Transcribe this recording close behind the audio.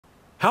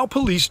How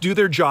police do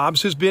their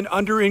jobs has been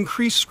under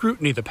increased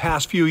scrutiny the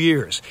past few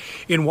years.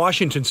 In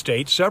Washington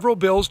state, several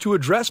bills to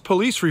address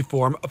police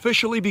reform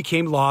officially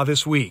became law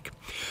this week.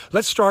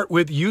 Let's start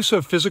with use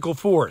of physical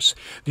force.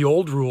 The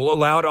old rule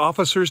allowed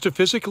officers to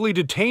physically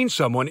detain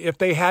someone if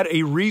they had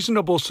a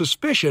reasonable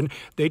suspicion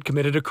they'd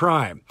committed a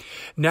crime.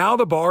 Now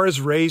the bar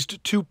is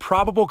raised to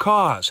probable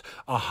cause,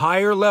 a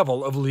higher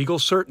level of legal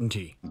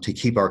certainty. To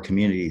keep our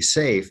community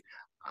safe,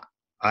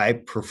 I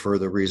prefer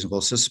the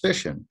reasonable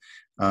suspicion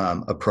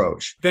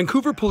approach.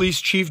 Vancouver Police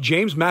Chief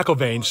James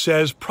McIlvaine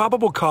says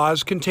probable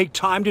cause can take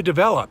time to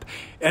develop.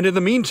 And in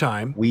the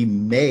meantime, we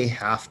may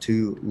have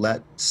to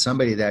let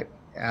somebody that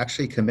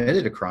actually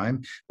committed a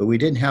crime, but we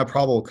didn't have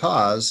probable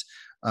cause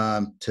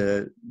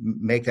to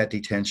make that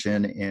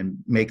detention and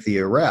make the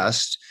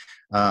arrest.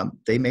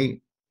 They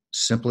may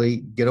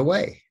simply get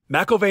away.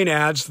 McIlvaine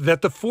adds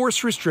that the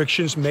force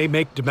restrictions may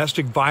make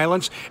domestic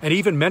violence and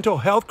even mental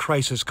health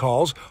crisis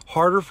calls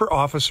harder for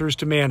officers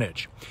to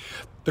manage.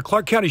 The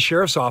Clark County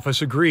Sheriff's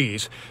Office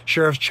agrees.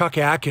 Sheriff Chuck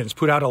Atkins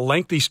put out a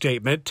lengthy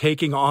statement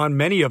taking on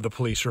many of the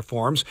police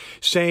reforms,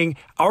 saying,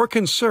 "Our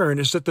concern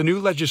is that the new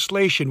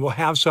legislation will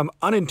have some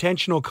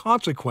unintentional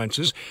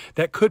consequences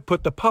that could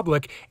put the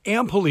public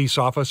and police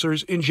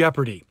officers in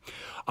jeopardy.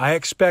 I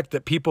expect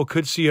that people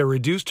could see a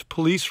reduced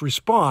police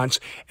response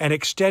and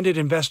extended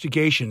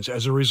investigations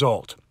as a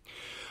result."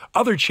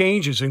 Other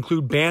changes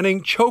include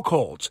banning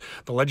chokeholds.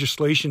 The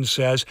legislation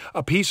says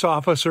a peace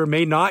officer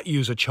may not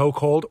use a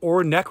chokehold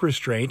or neck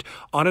restraint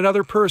on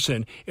another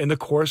person in the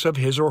course of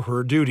his or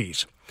her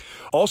duties.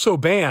 Also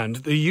banned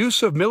the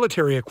use of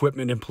military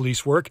equipment in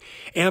police work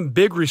and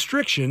big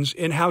restrictions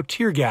in how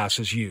tear gas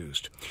is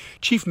used.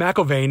 Chief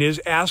McIlvaine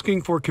is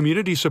asking for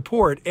community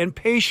support and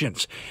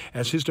patience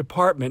as his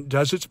department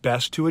does its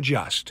best to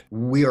adjust.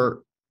 We are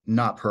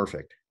not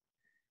perfect,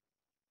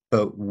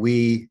 but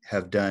we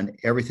have done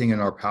everything in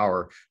our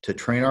power to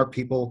train our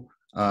people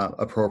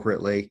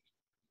appropriately,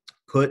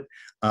 put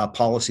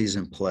policies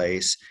in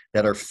place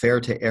that are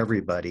fair to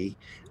everybody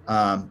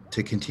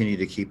to continue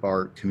to keep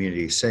our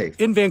community safe.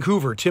 In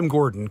Vancouver, Tim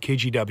Gordon,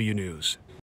 KGW News.